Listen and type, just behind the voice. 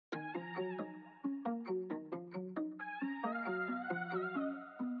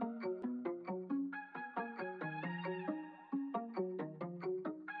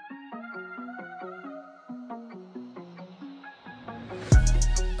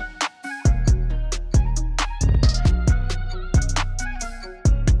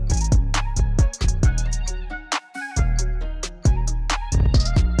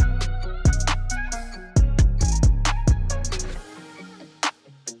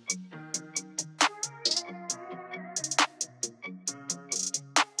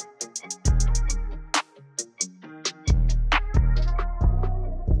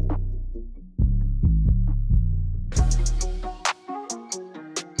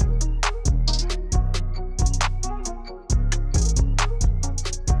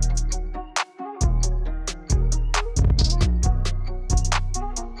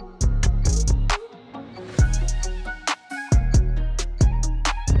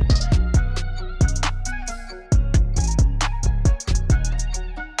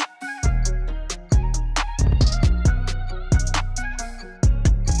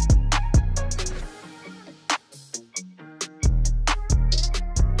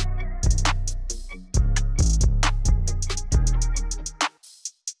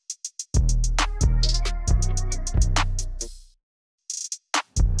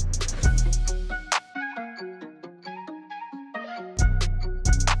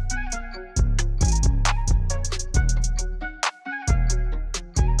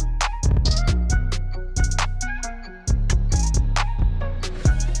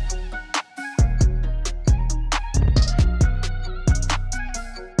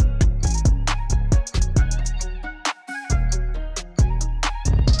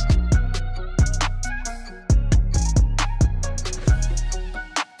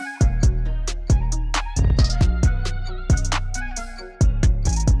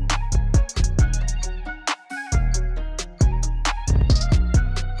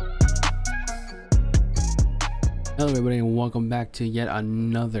Hello everybody and welcome back to yet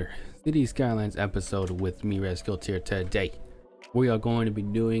another City Skylines episode with me, Rescultir. Today we are going to be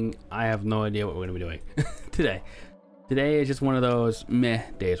doing, I have no idea what we're going to be doing today. Today is just one of those meh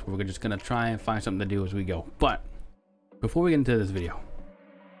days where we're just going to try and find something to do as we go. But before we get into this video,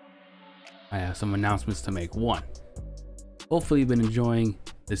 I have some announcements to make. One, hopefully you've been enjoying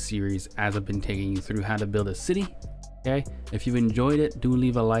this series as I've been taking you through how to build a city. Okay, if you've enjoyed it, do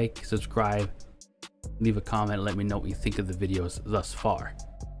leave a like, subscribe, leave a comment, let me know what you think of the videos thus far.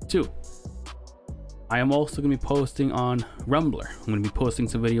 Two, I am also going to be posting on Rumbler. I'm going to be posting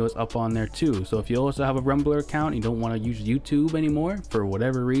some videos up on there too. So if you also have a Rumbler account and you don't want to use YouTube anymore for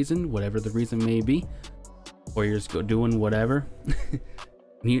whatever reason, whatever the reason may be, or you're just doing whatever,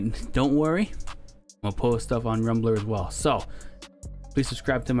 don't worry, I'm going to post stuff on Rumbler as well. So please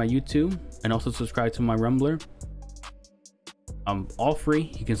subscribe to my YouTube and also subscribe to my Rumbler. All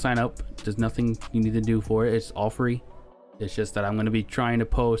free. You can sign up. There's nothing you need to do for it. It's all free. It's just that I'm going to be trying to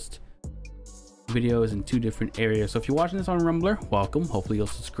post videos in two different areas. So if you're watching this on Rumbler, welcome. Hopefully you'll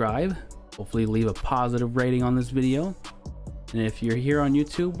subscribe. Hopefully leave a positive rating on this video. And if you're here on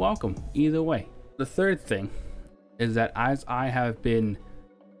YouTube, welcome. Either way. The third thing is that as I have been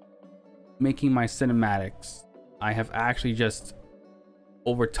making my cinematics, I have actually just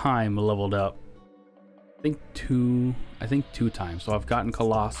over time leveled up. I think two times. So I've gotten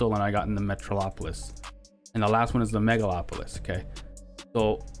Colossal and I gotten the Metropolis, and the last one is the Megalopolis. Okay,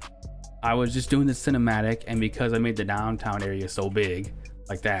 so I was just doing the cinematic, and because I made the downtown area so big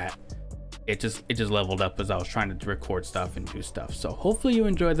like that, it just leveled up as I was trying to record stuff and do stuff. So hopefully you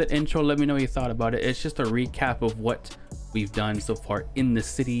enjoyed that intro. Let me know what you thought about it. It's just a recap of what we've done so far in the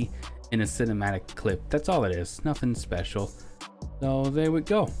city in a cinematic clip. That's all it is, nothing special. So there we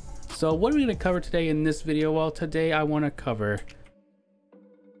go. So what are we going to cover today in this video? Well, today I want to cover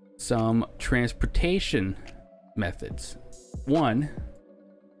some transportation methods. One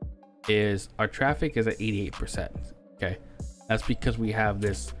is our traffic is at 88%. Okay, that's because we have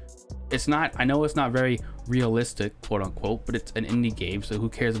this. It's not, I know it's not very realistic, quote unquote, but it's an indie game, so who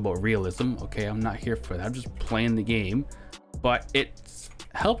cares about realism? Okay, I'm not here for that. I'm just playing the game. But it's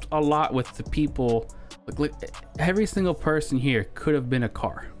helped a lot with the people. Look, every single person here could have been a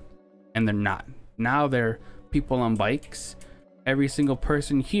car, and they're not. Now they're people on bikes. Every single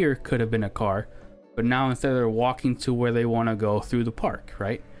person here could have been a car, but now instead they're walking to where they want to go through the park,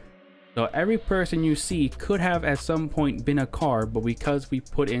 right? So every person you see could have at some point been a car, but because we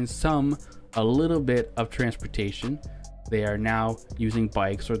put in a little bit of transportation, they are now using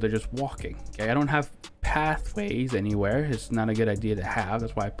bikes or they're just walking. Okay, I don't have pathways anywhere. It's not a good idea to have.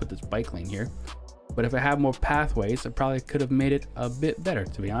 That's why I put this bike lane here. But if I had more pathways, I probably could have made it a bit better,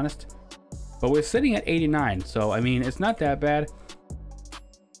 to be honest. But we're sitting at 89, so I mean, it's not that bad.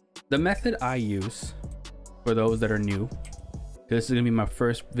 The method I use, for those that are new, this is gonna be my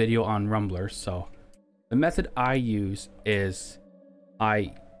first video on Rumbler, so the method I use is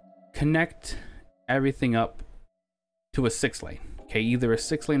I connect everything up to a 6-lane. Okay, either a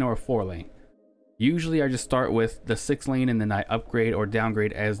 6-lane or a 4-lane. Usually I just start with the 6-lane and then I upgrade or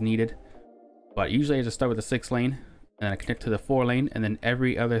downgrade as needed. But usually I just start with the 6-lane and then I connect to the 4-lane, and then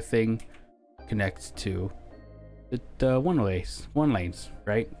every other thing connects to the one lanes,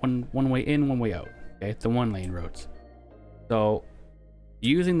 right? One way in, one way out. Okay, the 1-lane roads. So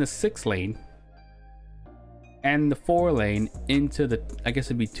using the 6-lane and the 4-lane into the, I guess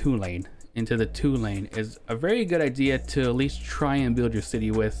it'd be 2-lane, into the 2-lane is a very good idea to at least try and build your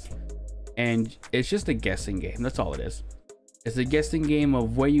city with. And it's just a guessing game. That's all it is. It's a guessing game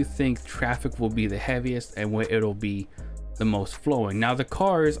of where you think traffic will be the heaviest and where it'll be the most flowing. Now the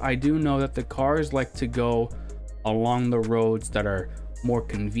cars, I do know that the cars like to go along the roads that are more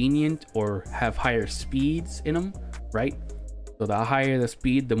convenient or have higher speeds in them, right? So the higher the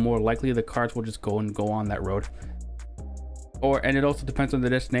speed, the more likely the cars will just go on that road. And it also depends on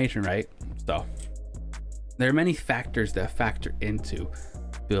the destination, right? So there are many factors that factor into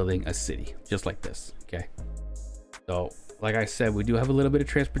building a city just like this. Okay, so like I said, we do have a little bit of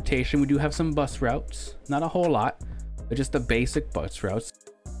transportation. We do have some bus routes, not a whole lot, but just the basic bus routes.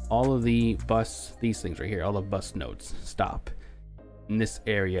 All of the these things right here, all the bus nodes stop in this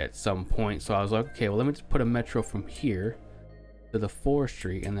area at some point. So I was like, okay, well, let me just put a metro from here to the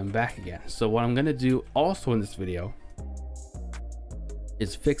forestry and then back again. So what I'm gonna do also in this video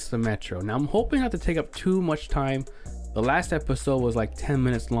is fix the metro. Now I'm hoping not to take up too much time. The last episode was like 10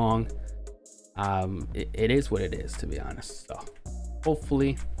 minutes long. It is what it is, to be honest. So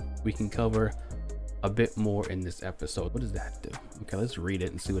hopefully we can cover a bit more in this episode. What does that do? Okay, let's read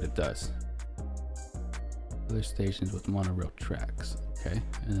it and see what it does. Other stations with monorail tracks. Okay,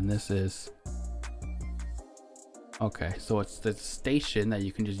 and then this is Okay, so it's the station that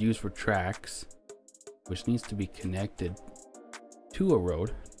you can just use for tracks, which needs to be connected to a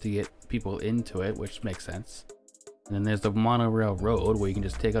road to get people into it, which makes sense. And then there's the monorail road where you can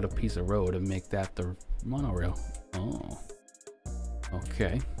just take out a piece of road and make that the monorail. Oh,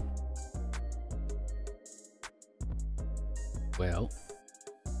 okay. Well,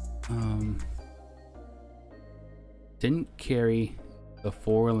 didn't carry the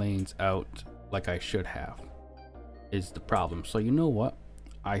 4 lanes out like I should have is the problem. So you know what?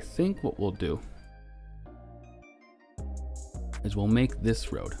 I think what we'll do is we'll make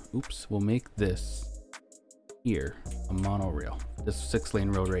this road. Oops, we'll make this here a monorail. This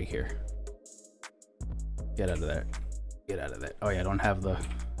 6-lane road right here. Get out of there. Get out of there. Oh yeah, I don't have the.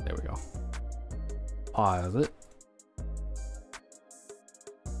 There we go. Pause it.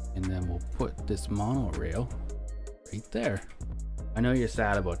 And then we'll put this monorail right there. I know you're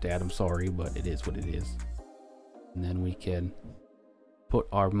sad about that. I'm sorry, but it is what it is. And then we can put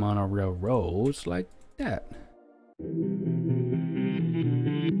our monorail roads like that.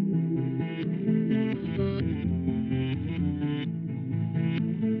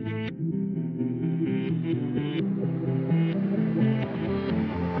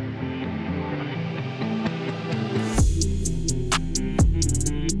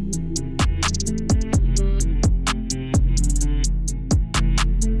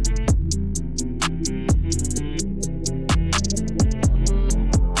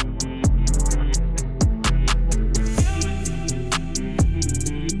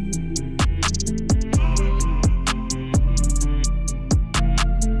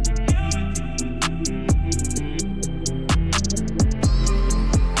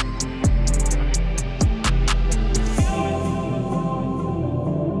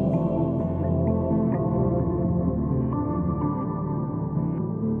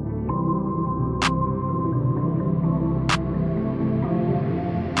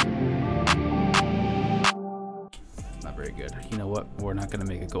 We're not gonna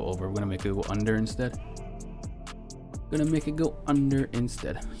make it go over. We're gonna make it go under instead. Gonna make it go under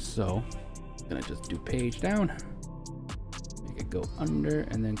instead. So gonna just do page down, make it go under,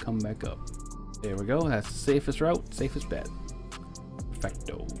 and then come back up. There we go. That's the safest route, safest bet.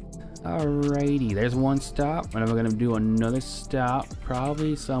 Perfecto. Alrighty, there's one stop, and we're gonna do another stop,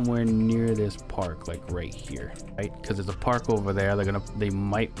 probably somewhere near this park, like right here, right? Because there's a park over there. They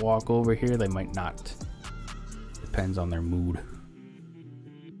might walk over here, they might not. Depends on their mood.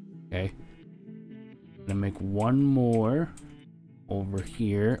 Okay, I'm gonna make one more over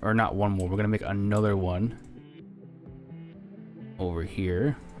here, or not one more, we're gonna make another one over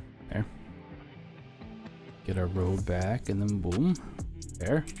here. There, get our road back, and then boom,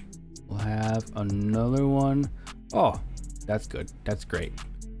 there. We'll have another one. Oh, that's good, that's great,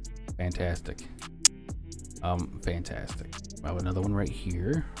 fantastic. Fantastic. We'll have another one right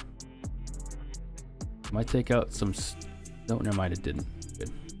here. Might take out some, no, never mind, it didn't.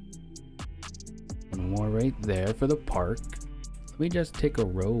 Good. One more right there for the park. Let me just take a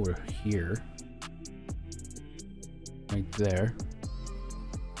road here. Right there.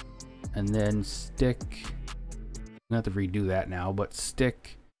 And then stick, I'm gonna have to redo that now, but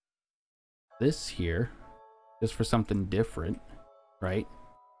stick this here just for something different, right?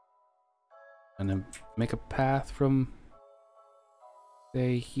 And then make a path from,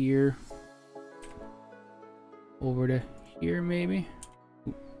 say, here over to here, maybe.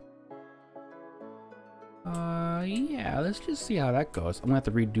 Yeah, let's just see how that goes. I'm gonna have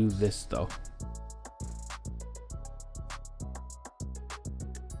to redo this though.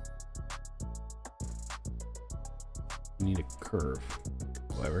 I need a curve,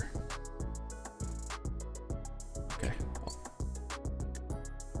 however. Okay.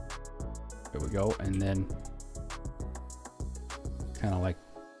 There we go, and then kind of like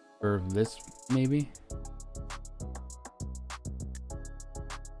curve this maybe.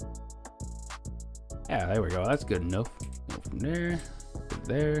 Yeah, there we go. That's good enough. Go from there, to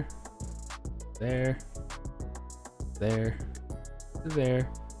there, there, there, to there,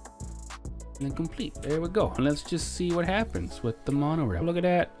 and then complete. There we go. And let's just see what happens with the monorail. Look at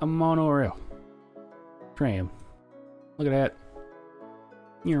that, a monorail tram. Look at that.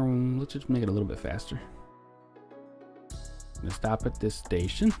 Let's just make it a little bit faster. I'm gonna stop at this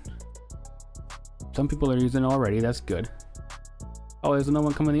station. Some people are using it already. That's good. Oh, there's another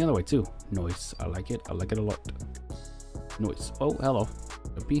one coming the other way too. Noise. I like it. I like it a lot. Noise. Oh, hello.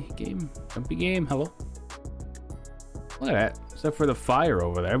 Jumpy game. Jumpy game. Hello. Look at that. Except for the fire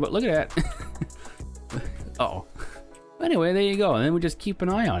over there, but look at that. Uh-oh. Anyway, there you go. And then we just keep an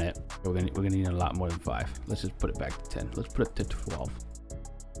eye on it. We're gonna need a lot more than 5. Let's just put it back to 10. Let's put it to 12.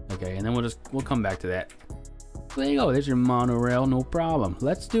 Okay, and then we'll come back to that. There you go, there's your monorail, no problem.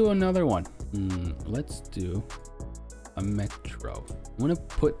 Let's do another one. Let's do a metro. I'm gonna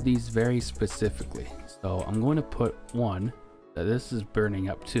put these very specifically. So I'm going to put one that this is burning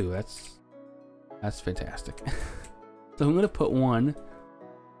up too. That's fantastic. So I'm gonna put one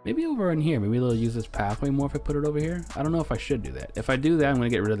maybe over in here. Maybe they'll use this pathway more if I put it over here. I don't know if I should do that. If I do that, I'm gonna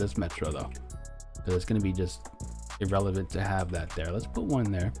get rid of this metro though, because it's gonna be just irrelevant to have that there. Let's put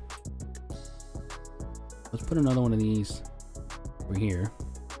one there. Let's put another one of these over here.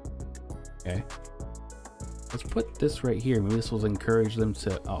 Okay. Let's put this right here. Maybe this will encourage them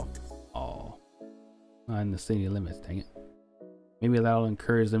to, not in the city limits, dang it. Maybe that'll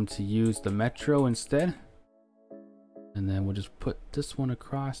encourage them to use the metro instead. And then we'll just put this one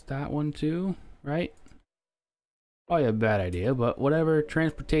across that one too, right? Probably a bad idea, but whatever.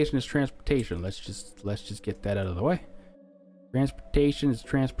 Transportation is transportation. Let's just get that out of the way. Transportation is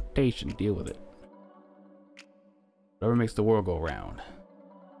transportation. Deal with it. Whatever makes the world go round.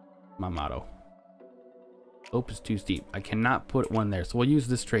 My motto. Slope is too steep. I cannot put one there, so we'll use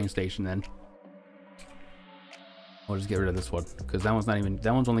this train station then. We'll just get rid of this one because that one's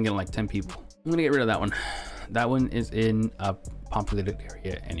only getting like 10 people. I'm gonna get rid of that one. That one is in a populated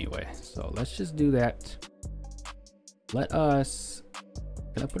area anyway, so let's just do that. Can I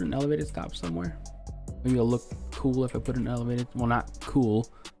put an elevated stop somewhere? Maybe it'll look cool if I put an elevated, well, not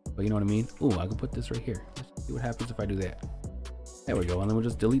cool, but you know what I mean. Ooh, I can put this right here. Let's see what happens if I do that. There we go, and then we'll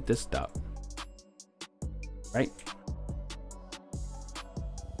just delete this stop. Right?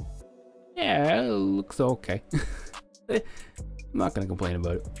 Yeah, it looks okay. I'm not gonna complain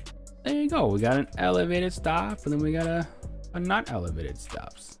about it. There you go. We got an elevated stop, and then we got a not elevated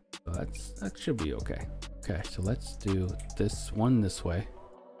stops. So that should be okay. Okay, so let's do this one this way,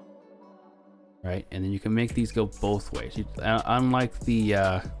 right? And then you can make these go both ways. Unlike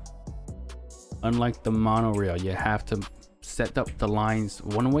the monorail, you have to set up the lines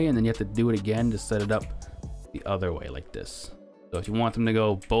one way, and then you have to do it again to set it up the other way, like this. So if you want them to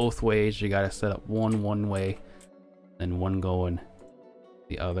go both ways, you gotta set up one way, then one going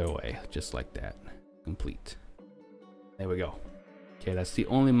the other way, just like that. Complete. There we go. Okay, that's the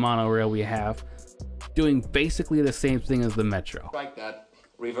only monorail we have doing basically the same thing as the metro. Strike that,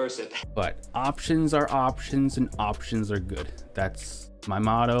 reverse it. But options are options, and options are good. That's my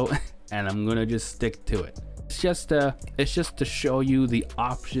motto, and I'm gonna just stick to it. It's just to show you the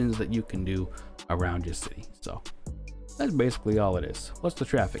options that you can do around your city. So that's basically all it is. What's the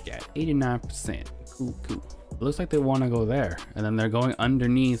traffic at? 89%. Cool. It looks like they want to go there, and then they're going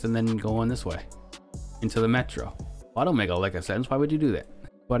underneath and then going this way into the metro. Well, I don't make a lick of sense. Why would you do that?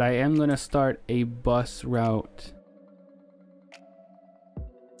 But I am gonna start a bus route.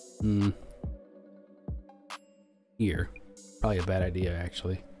 Here. Probably a bad idea,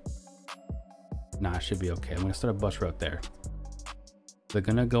 actually. Nah, it should be okay. I'm gonna start a bus route there. They're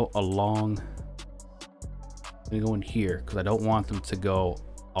gonna go along. I'm gonna go in here because I don't want them to go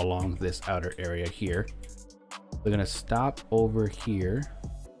along this outer area here. They're gonna stop over here,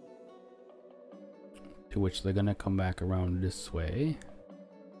 to which they're gonna come back around this way.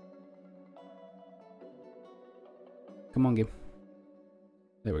 Come on, game.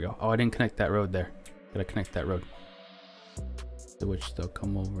 There we go. Oh, I didn't connect that road there. Gotta connect that road. To which they'll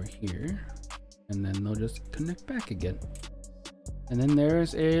come over here, and then they'll just connect back again. And then there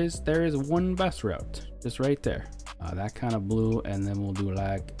is one bus route just right there. That kind of blue, and then we'll do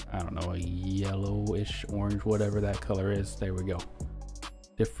like, I don't know, a yellowish orange, whatever that color is. There we go.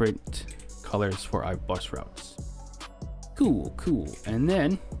 Different colors for our bus routes. Cool. And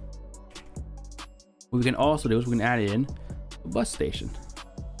then what we can also do is we can add in a bus station.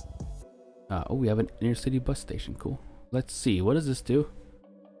 Oh, we have an inner city bus station. Cool. Let's see, what does this do?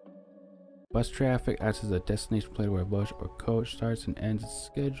 Bus traffic acts as a destination plate where a bus or coach starts and ends its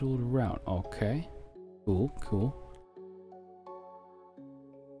scheduled route. Okay. Cool.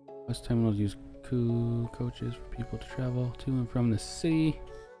 Bus terminals use coaches for people to travel to and from the city.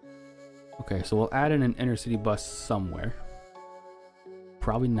 Okay, so we'll add in an inner city bus somewhere.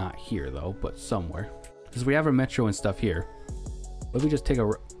 Probably not here though, but somewhere. Because we have our metro and stuff here. What if we just take a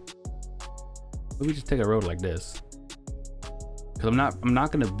road like this? Because I'm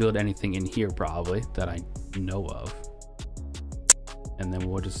not gonna build anything in here probably that I know of. And then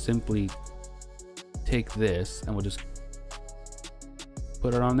we'll just simply take this and we'll just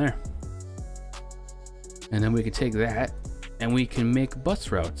put it on there. And then we can take that and we can make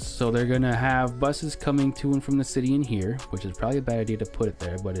bus routes. So they're gonna have buses coming to and from the city in here, which is probably a bad idea to put it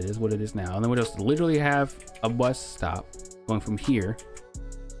there, but it is what it is now. And then we'll just literally have a bus stop going from here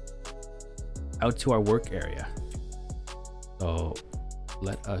out to our work area. So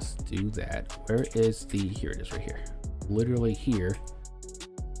let us do that. Where is the, here it is right here. Literally here,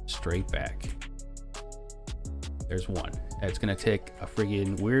 straight back. There's one. It's gonna take a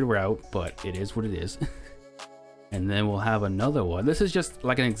friggin' weird route, but it is what it is. And then we'll have another one. This is just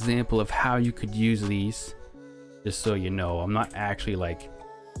like an example of how you could use these, just so you know. I'm not actually like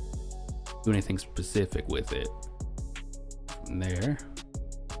doing anything specific with it. From there,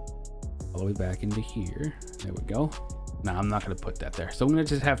 all the way back into here. There we go. Now I'm not gonna put that there. So I'm gonna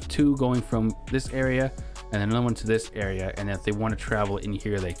just have two going from this area and another one to this area. And if they want to travel in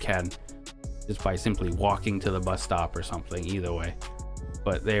here, they can, just by simply walking to the bus stop or something, either way.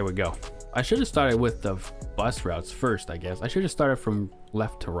 But there we go. I should have started with the bus routes first, I guess. I should have started from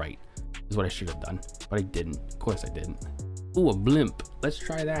left to right, is what I should have done, but I didn't. Of course I didn't. Ooh, a blimp. Let's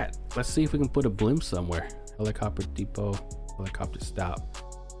try that. Let's see if we can put a blimp somewhere. Helicopter depot, helicopter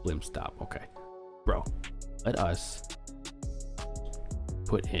stop, blimp stop. Okay, bro, let us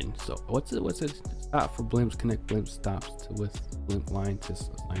put in. So what's it? Stop for blimps, connect blimp stops to with blimp line to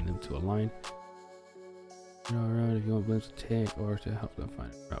assign them to a line. Alright, if you want blimps to take or to help them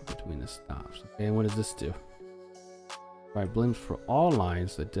find a route between the stops. Okay, and what does this do? Alright, blimps for all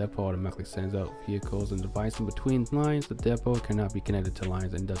lines. The depot automatically sends out vehicles and devices in between lines. The depot cannot be connected to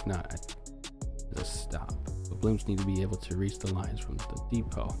lines and does not at the stop. The blimps need to be able to reach the lines from the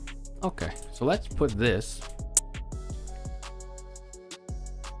depot. Okay, so let's put this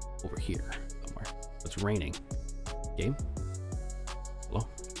over here somewhere. It's raining. Game? Hello?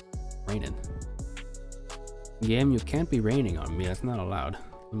 Raining. Game, you can't be raining on me. That's not allowed.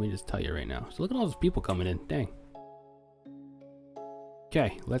 Let me just tell you right now. So look at all those people coming in. Dang.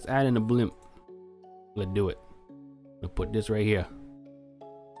 Okay, let's add in a blimp. Let's do it. I'll put this right here.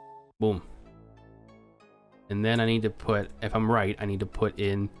 Boom. And then I need to put, if I'm right, I need to put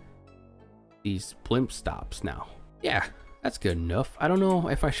in these blimp stops now. Yeah, that's good enough. I don't know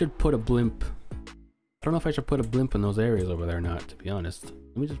if I should put a blimp. I don't know if I should put a blimp in those areas over there or not, to be honest.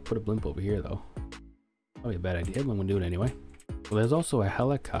 Let me just put a blimp over here though. Probably a bad idea, but I'm gonna do it anyway. Well, there's also a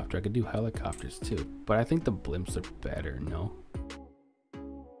helicopter. I could do helicopters too, but I think the blimps are better. No.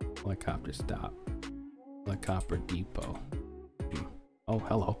 Helicopter stop. Helicopter depot. Oh,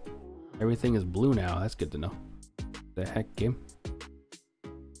 hello. Everything is blue now. That's good to know. The heck, game?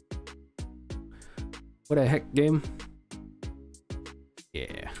 What the heck, game?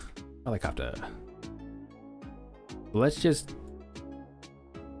 Yeah. Helicopter. Let's just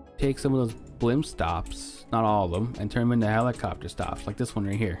take some of those blimp stops, not all of them, and turn them into helicopter stops, like this one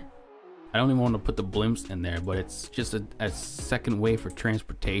right here. I don't even want to put the blimps in there, but it's just a second way for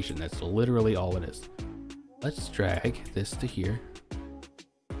transportation. That's literally all it is. Let's drag this to here.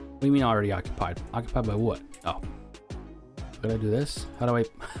 What do you mean already occupied? Occupied by what? Oh, could I do this? How do I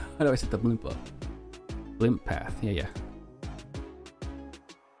set the blimp up? Blimp path. Yeah.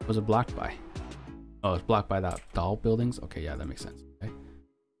 What was it blocked by? Oh, it's blocked by that tall buildings. Okay, yeah, that makes sense. Okay.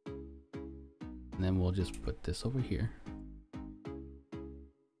 And then we'll just put this over here.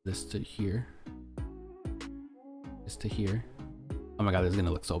 This to here. This to here. Oh my god, this is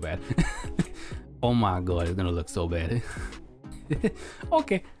gonna look so bad. Oh my god, it's gonna look so bad.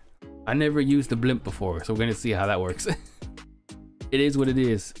 Okay. I never used the blimp before, so we're gonna see how that works. It is what it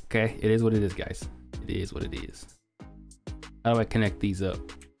is, okay? It is what it is, guys. It is what it is. How do I connect these up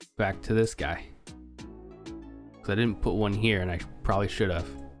back to this guy? Because I didn't put one here, and I probably should have.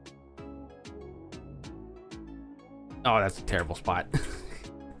 Oh, that's a terrible spot.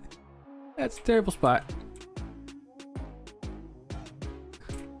 That's a terrible spot.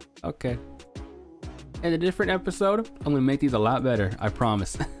 Okay. In a different episode, I'm gonna make these a lot better. I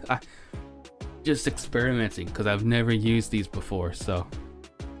promise. Just experimenting because I've never used these before, so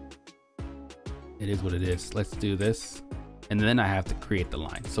it is what it is. Let's do this, and then I have to create the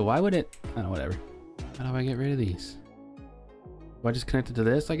line. So why would it? I don't know. Whatever. How do I get rid of these? Do I just connect it to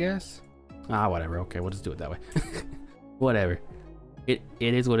this? I guess. Ah, whatever. Okay, we'll just do it that way. Whatever. It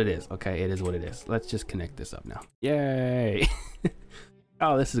is what it is. Okay, it is what it is. Let's just connect this up now. Yay!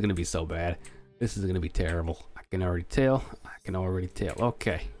 Oh, this is gonna be so bad. This is gonna be terrible. I can already tell.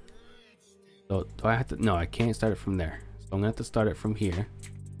 Okay. So do I have to? No, I can't start it from there. So I'm gonna have to start it from here.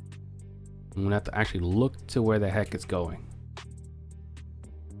 I'm gonna have to actually look to where the heck it's going.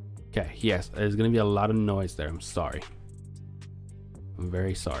 Okay, yes, there's gonna be a lot of noise there. I'm sorry. I'm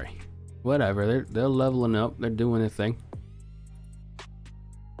very sorry. Whatever, they're leveling up. They're doing their thing.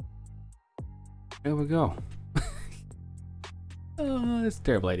 There we go. Oh, that's a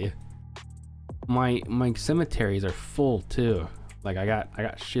terrible idea. My cemeteries are full too. Like I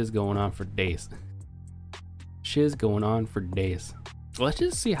got shiz going on for days. Shiz going on for days. Let's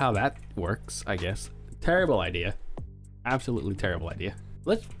just see how that works, I guess. Terrible idea. Absolutely terrible idea.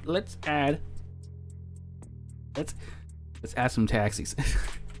 let's add some taxis.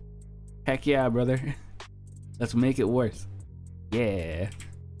 Heck yeah, brother. Let's make it worse. Yeah.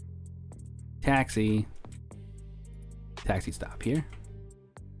 Taxi stop here.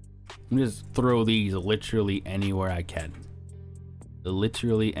 I'm just throw these literally anywhere I can.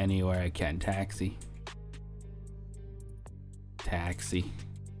 Literally anywhere I can. Taxi. Taxi.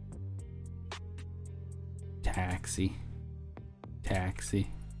 Taxi. Taxi.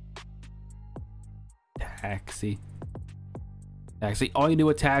 Taxi. Taxi. All you do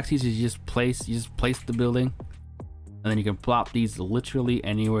with taxis is you just place the building, and then you can plop these literally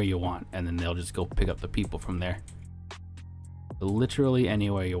anywhere you want, and then they'll just go pick up the people from there. Literally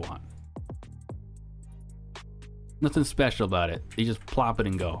anywhere you want. Nothing special about it. You just plop it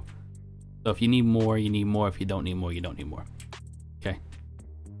and go. So if you need more, you need more. If you don't need more, you don't need more. Okay.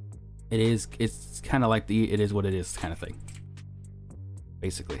 It's kind of like the it is what it is kind of thing.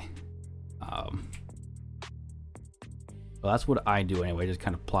 Basically. Well, that's what I do anyway. Just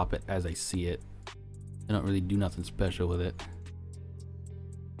kind of plop it as I see it. I don't really do nothing special with it.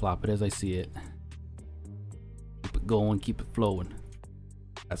 Plop it as I see it. Keep it going, keep it flowing.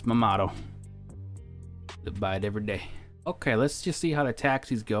 That's my motto. Live by it every day. Okay, let's just see how the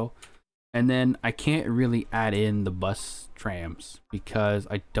taxis go. And then I can't really add in the bus trams because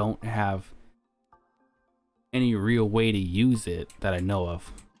I don't have any real way to use it that I know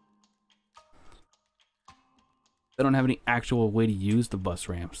of. I don't have any actual way to use the bus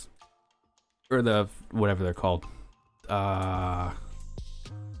ramps. Or the, whatever they're called. Guys,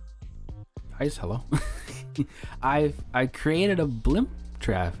 hello. I created a blimp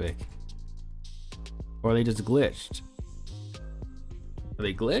traffic. Or they just glitched. Are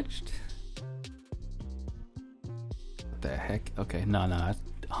they glitched? What the heck? Okay, no, that's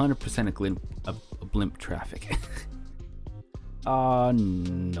 100% a blimp traffic.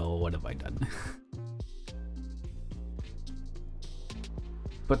 No, what have I done?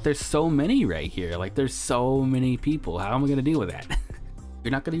 But there's so many right here. Like, there's so many people. How am I gonna deal with that?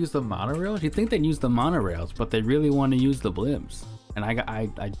 You're not gonna use the monorails? You'd think they'd use the monorails, but they really want to use the blimps. And I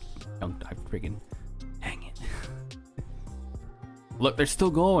freaking, dang it. Look, they're still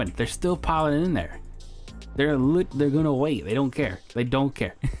going. They're still piling in there. They're gonna wait. They don't care. They don't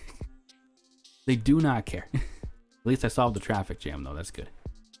care. They do not care. At least I solved the traffic jam though. That's good.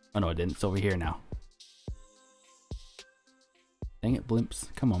 Oh no, I didn't. It's over here now. Dang it,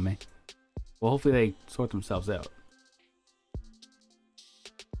 blimps. Come on, man. Well, hopefully they sort themselves out.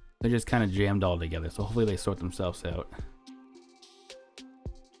 They're just kind of jammed all together, so hopefully they sort themselves out.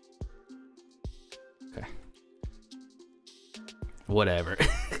 Okay. Whatever.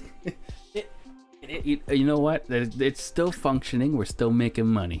 You know what? It's still functioning. We're still making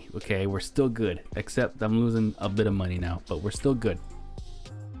money. Okay, we're still good. Except I'm losing a bit of money now, but we're still good.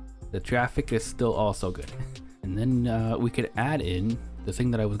 The traffic is still also good. And then we could add in the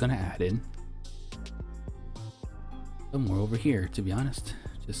thing that I was gonna add in somewhere over here, to be honest.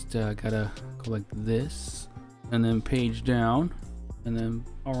 Just gotta go like this, and then page down, and then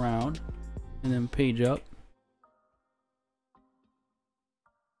around, and then page up.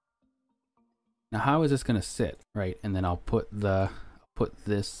 Now how is this gonna sit? Right, and then I'll put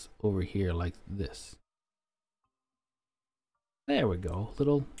this over here like this. There we go,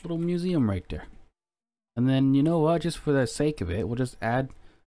 little museum right there. And then, you know what, just for the sake of it, we'll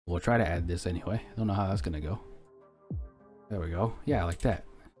try to add this anyway. I don't know how that's gonna go. There we go. Yeah, like that.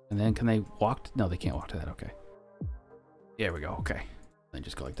 And then can they walk? No, they can't walk to that. Okay. There we go. Okay. Then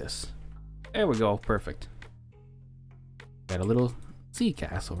just go like this. There we go. Perfect. Got a little sea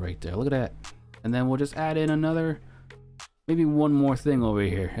castle right there. Look at that. And then we'll just add in another, maybe one more thing over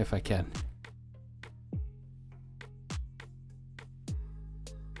here if I can.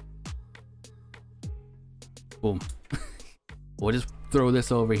 Boom. We'll just throw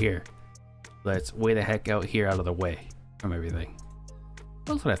this over here. Let's way the heck out here, out of the way from everything.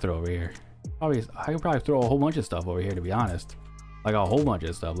 What else would I throw over here? Probably, I could probably throw a whole bunch of stuff over here, to be honest. Like a whole bunch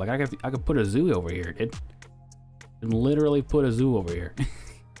of stuff. Like I could put a zoo over here, dude. I can literally put a zoo over here.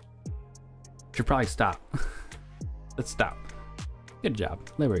 Should probably stop. Let's stop. Good job.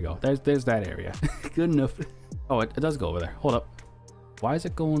 There we go. There's that area. Good enough. Oh, it does go over there. Hold up. Why is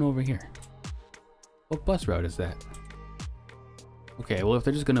it going over here? What bus route is that? Okay, well, if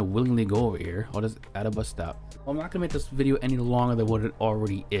they're just gonna willingly go over here, I'll just add a bus stop. Well, I'm not gonna make this video any longer than what it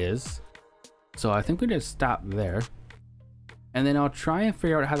already is. So I think we just stop there. And then I'll try and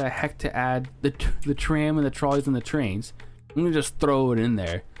figure out how the heck to add the tram and the trolleys and the trains. I'm gonna just throw it in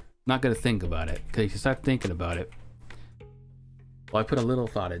there. I'm not gonna think about it, because if you start thinking about it, well, I put a little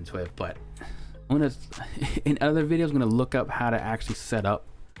thought into it, but I'm gonna in other videos I'm gonna look up how to actually set up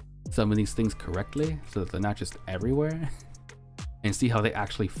some of these things correctly so that they're not just everywhere and see how they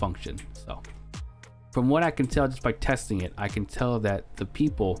actually function. So from what I can tell just by testing it, I can tell that the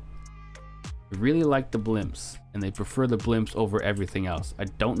people really like the blimps and they prefer the blimps over everything else. I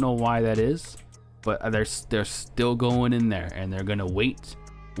don't know why that is, but they're still going in there and they're gonna wait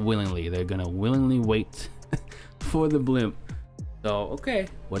willingly. They're gonna willingly wait for the blimp. So okay,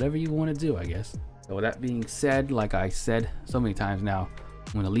 whatever you want to do, I guess. So with that being said, like I said so many times now,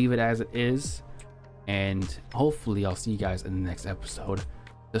 I'm gonna leave it as it is, and hopefully I'll see you guys in the next episode.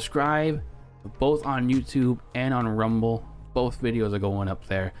 Subscribe both on YouTube and on Rumble. Both videos are going up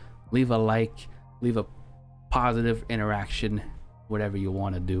there. Leave a like, leave a positive interaction, whatever you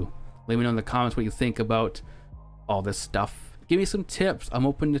want to do. Let me know in the comments what you think about all this stuff. Give me some tips. I'm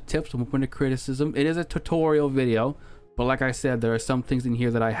open to tips. I'm open to criticism. It is a tutorial video, but like I said, there are some things in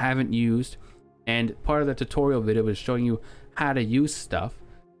here that I haven't used, and part of the tutorial video is showing you how to use stuff.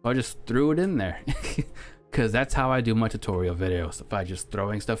 So I just threw it in there because that's how I do my tutorial videos, by just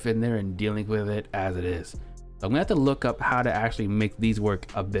throwing stuff in there and dealing with it as it is. So I'm gonna have to look up how to actually make these work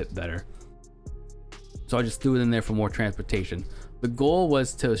a bit better. So I just threw it in there for more transportation. The goal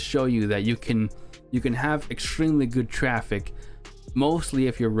was to show you that you can have extremely good traffic, mostly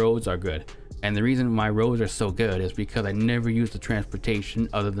if your roads are good. And the reason my roads are so good is because I never use the transportation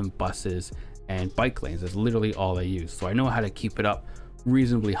other than buses and bike lanes. That's literally all I use. So I know how to keep it up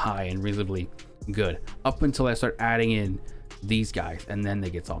reasonably high and reasonably good up until I start adding in these guys, and then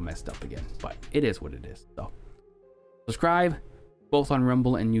it gets all messed up again. But it is what it is. So subscribe both on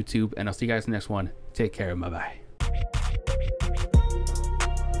Rumble and YouTube, and I'll see you guys in the next one. Take care and bye-bye.